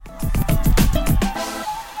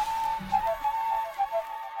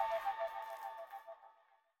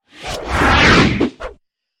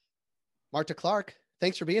Marta Clark,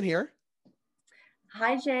 thanks for being here.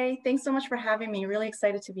 Hi, Jay. Thanks so much for having me. Really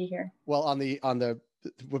excited to be here. Well,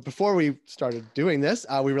 before we started doing this,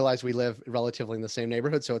 we realized we live relatively in the same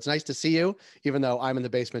neighborhood. So it's nice to see you, even though I'm in the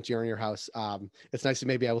basement, you're in your house. It's nice to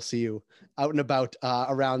maybe I will see you out and about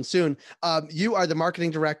around soon. You are the marketing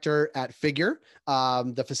director at Figure.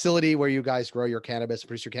 The facility where you guys grow your cannabis,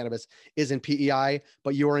 produce your cannabis is in PEI,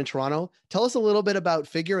 but you are in Toronto. Tell us a little bit about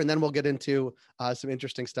Figure, and then we'll get into some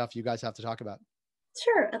interesting stuff you guys have to talk about.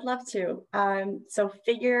 Sure, I'd love to. So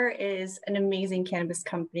Figure is an amazing cannabis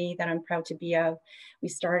company that I'm proud to be of. We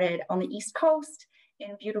started on the East Coast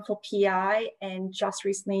in beautiful PEI, and just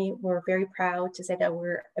recently we're very proud to say that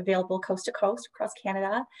we're available coast to coast across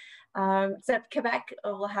Canada. Except Quebec,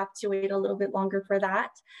 we'll have to wait a little bit longer for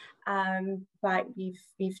that. But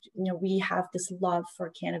we have this love for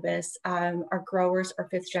cannabis. Our growers are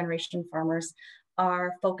fifth generation farmers.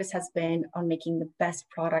 Our focus has been on making the best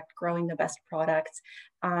product, growing the best products,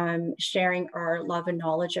 sharing our love and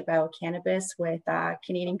knowledge about cannabis with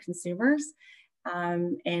Canadian consumers,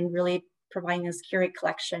 and really providing this curated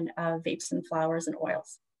collection of vapes and flowers and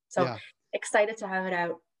oils. So excited to have it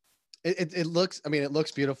out. It looks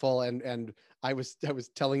beautiful. And I was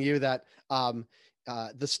telling you that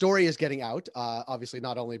the story is getting out, obviously,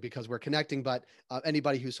 not only because we're connecting, but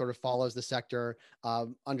anybody who sort of follows the sector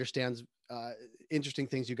understands interesting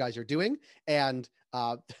things you guys are doing, and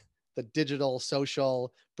the digital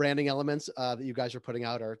social branding elements that you guys are putting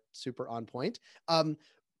out are super on point.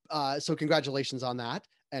 So congratulations on that.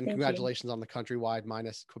 And Thank congratulations you. on the countrywide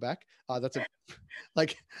minus Quebec. That's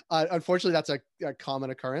unfortunately, that's a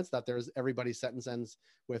common occurrence that there's everybody's sentence ends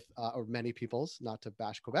with, or many people's, not to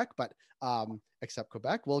bash Quebec, but except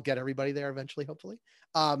Quebec. We'll get everybody there eventually, hopefully.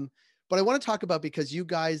 But I want to talk about, because you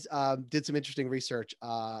guys did some interesting research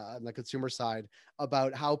on the consumer side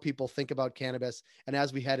about how people think about cannabis. And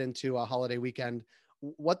as we head into a holiday weekend,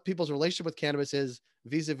 what people's relationship with cannabis is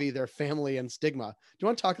vis-a-vis their family and stigma. Do you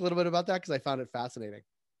want to talk a little bit about that? Because I found it fascinating.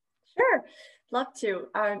 Sure, love to.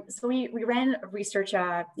 So we ran research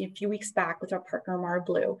a few weeks back with our partner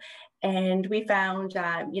Marblue, and we found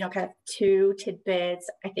kind of two tidbits,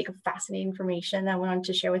 I think, of fascinating information that I wanted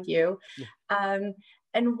to share with you. Yeah.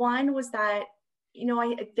 And one was that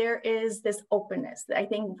there is this openness. I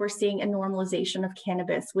think we're seeing a normalization of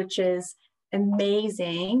cannabis, which is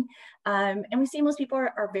amazing. And we see most people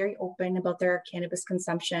are very open about their cannabis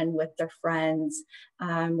consumption with their friends,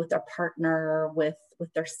 with their partner, with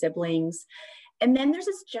their siblings. And then there's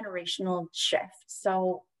this generational shift.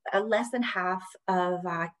 So less than half of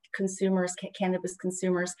cannabis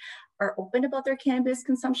consumers are open about their cannabis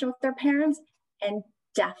consumption with their parents, and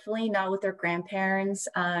definitely not with their grandparents.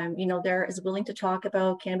 They're as willing to talk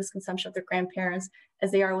about cannabis consumption with their grandparents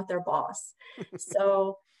as they are with their boss.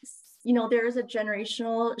 So there is a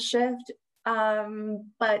generational shift,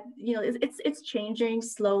 but it's changing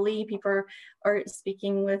slowly. People are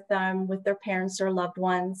speaking with their parents or loved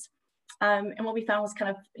ones, and what we found was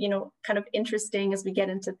kind of interesting as we get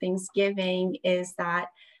into Thanksgiving is that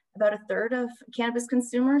about a third of cannabis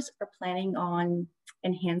consumers are planning on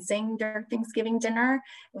enhancing their Thanksgiving dinner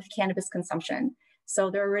with cannabis consumption. So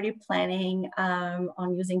they're already planning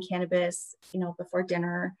on using cannabis, before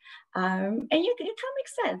dinner, and it kind of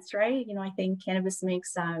makes sense, right? I think cannabis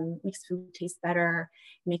makes food taste better,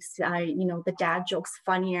 makes the dad jokes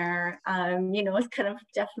funnier. It kind of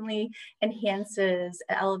definitely enhances,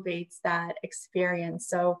 elevates that experience.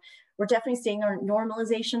 So we're definitely seeing a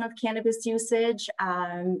normalization of cannabis usage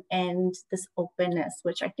and this openness,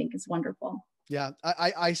 which I think is wonderful. Yeah,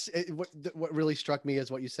 what really struck me is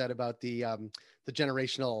what you said about the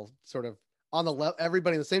generational sort of on the level.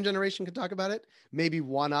 Everybody in the same generation can talk about it. Maybe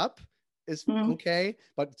one up is okay,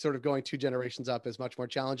 but sort of going two generations up is much more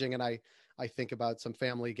challenging. And I think about some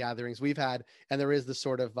family gatherings we've had, and there is this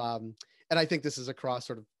sort of, and I think this is across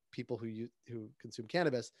sort of people who consume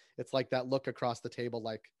cannabis. It's like that look across the table,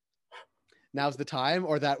 like, now's the time,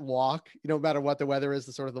 or that walk, no matter what the weather is,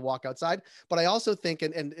 the sort of the walk outside. But I also think,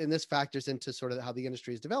 and this factors into sort of how the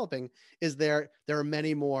industry is developing, is there are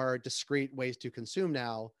many more discreet ways to consume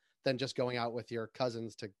now than just going out with your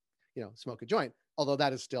cousins to, smoke a joint, although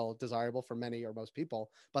that is still desirable for many or most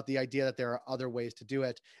people. But the idea that there are other ways to do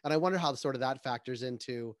it. And I wonder how sort of that factors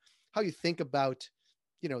into how you think about,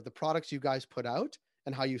 the products you guys put out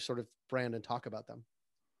and how you sort of brand and talk about them.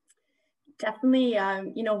 Definitely,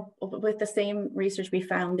 with the same research, we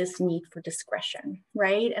found this need for discretion,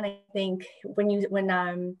 right? And I think when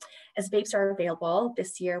as vapes are available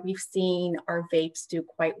this year, we've seen our vapes do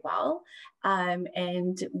quite well,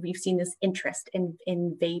 and we've seen this interest in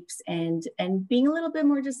vapes and being a little bit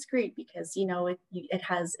more discreet because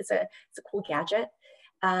it's a cool gadget.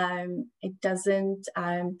 It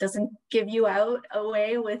doesn't give you out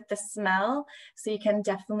away with the smell, so you can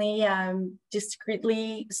definitely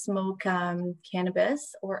discreetly smoke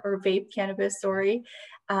cannabis or vape cannabis. Sorry,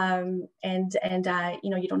 and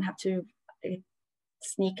you don't have to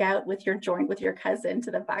sneak out with your joint with your cousin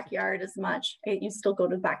to the backyard as much. You still go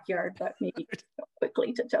to the backyard, but maybe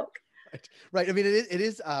quickly to toke. Right. I mean, it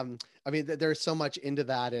is, I mean, there's so much into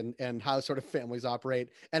that and how sort of families operate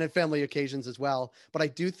and at family occasions as well. But I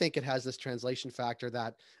do think it has this translation factor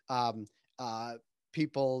that um, uh,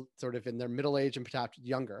 people sort of in their middle age and perhaps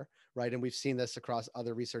younger, right? And we've seen this across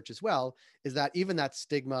other research as well, is that even that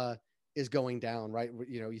stigma is going down, right?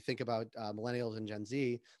 You think about millennials and Gen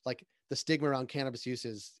Z, like the stigma around cannabis use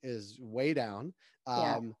is way down.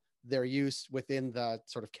 Yeah. Their use within the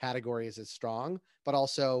sort of categories is strong, but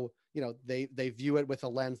also, they view it with a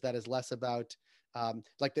lens that is less about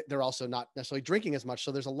like they're also not necessarily drinking as much.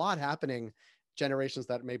 So there's a lot happening, generations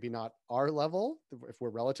that maybe not our level, if we're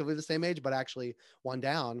relatively the same age, but actually one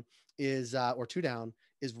down is, or two down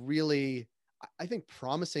is really, I think,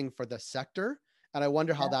 promising for the sector. And I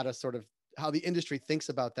wonder how that is sort of how the industry thinks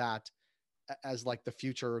about that as like the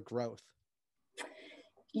future growth.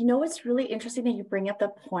 It's really interesting that you bring up the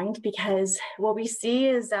point, because what we see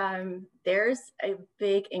is there's a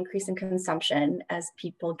big increase in consumption as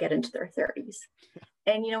people get into their 30s.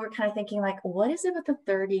 And, we're kind of thinking like, what is it with the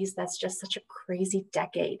 30s that's just such a crazy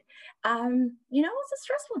decade? It's a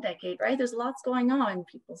stressful decade, right? There's lots going on.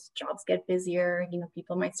 People's jobs get busier,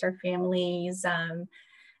 people might start families.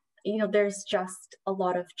 There's just a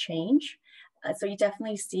lot of change. So you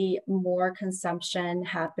definitely see more consumption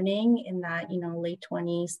happening in that, late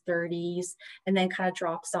 20s, 30s, and then kind of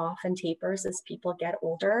drops off and tapers as people get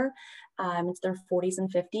older. It's their 40s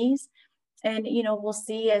and 50s. And, we'll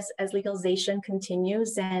see as legalization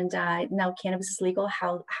continues and now cannabis is legal,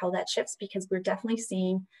 how that shifts, because we're definitely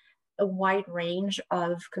seeing a wide range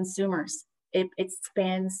of consumers. It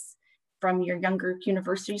spans from your younger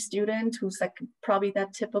university student who's like probably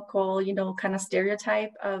that typical, kind of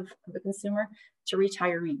stereotype of the consumer, to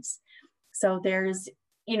retirees. So there's,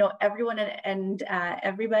 everyone and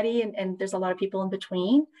everybody, and there's a lot of people in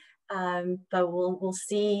between. But we'll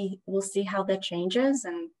see how that changes.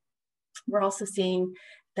 And we're also seeing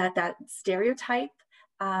that stereotype,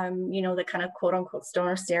 the kind of quote unquote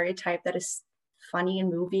stoner stereotype that is funny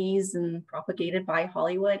in movies and propagated by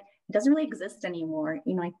Hollywood, it doesn't really exist anymore.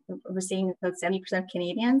 We're seeing about 70% of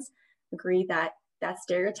Canadians agree that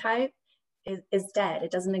stereotype is dead.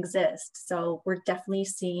 It doesn't exist. So we're definitely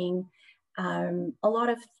seeing a lot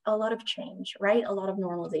of change, right? A lot of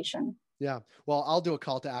normalization. Yeah. Well, I'll do a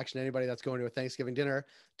call to action. Anybody that's going to a Thanksgiving dinner,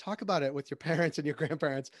 talk about it with your parents and your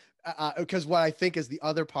grandparents. Because what I think is the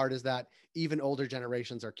other part is that even older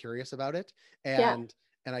generations are curious about it.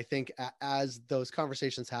 And I think as those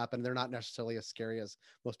conversations happen, they're not necessarily as scary as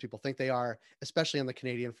most people think they are, especially on the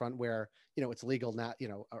Canadian front where, it's legal now,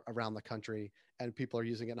 around the country and people are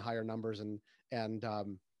using it in higher numbers and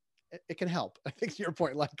it can help. I think to your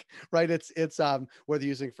point, like, right. It's whether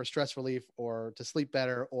using it for stress relief or to sleep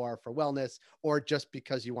better or for wellness, or just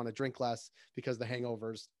because you want to drink less because the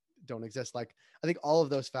hangovers don't exist. Like, I think all of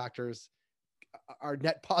those factors are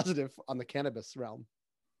net positive on the cannabis realm.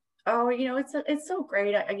 Oh, it's so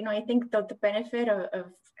great. I think the benefit of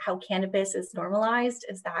how cannabis is normalized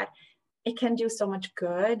is that it can do so much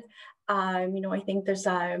good. I think there's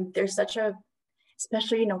such a,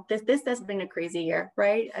 especially, this has been a crazy year,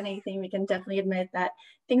 right? And I think we can definitely admit that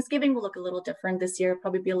Thanksgiving will look a little different this year,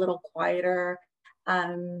 probably be a little quieter. But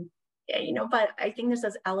I think there's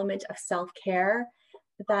this element of self-care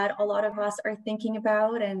that a lot of us are thinking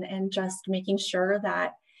about, and just making sure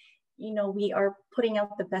that, we are putting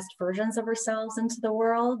out the best versions of ourselves into the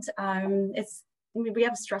world. We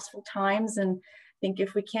have stressful times, and I think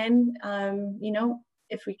if we can,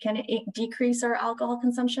 decrease our alcohol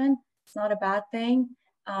consumption, it's not a bad thing.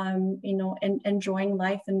 And enjoying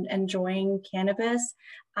life and enjoying cannabis.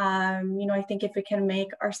 I think if we can make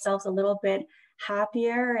ourselves a little bit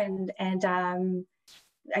happier, and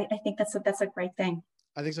I think that's a great thing.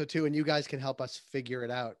 I think so too. And you guys can help us figure it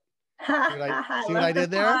out. See what I did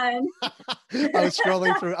there? I was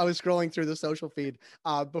scrolling through the social feed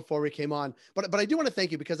before we came on, but I do want to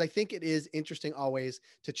thank you, because I think it is interesting always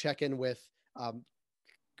to check in with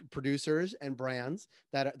producers and brands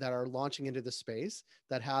that are launching into the space,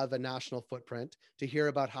 that have a national footprint, to hear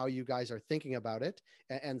about how you guys are thinking about it,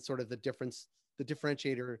 and sort of the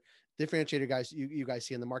differentiator guys you guys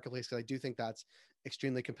see in the marketplace, because I do think that's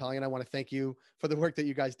extremely compelling. And I want to thank you for the work that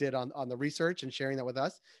you guys did on the research and sharing that with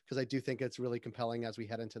us, because I do think it's really compelling as we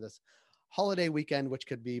head into this holiday weekend, which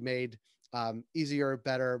could be made easier,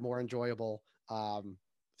 better, more enjoyable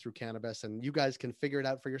through cannabis, and you guys can figure it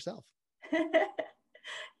out for yourself.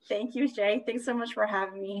 Thank you, Jay. Thanks so much for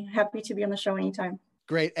having me. Happy to be on the show anytime.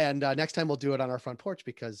 Great. And next time we'll do it on our front porch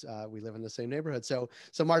because we live in the same neighborhood. So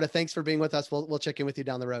Marta, thanks for being with us. We'll check in with you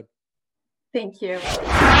down the road. Thank you.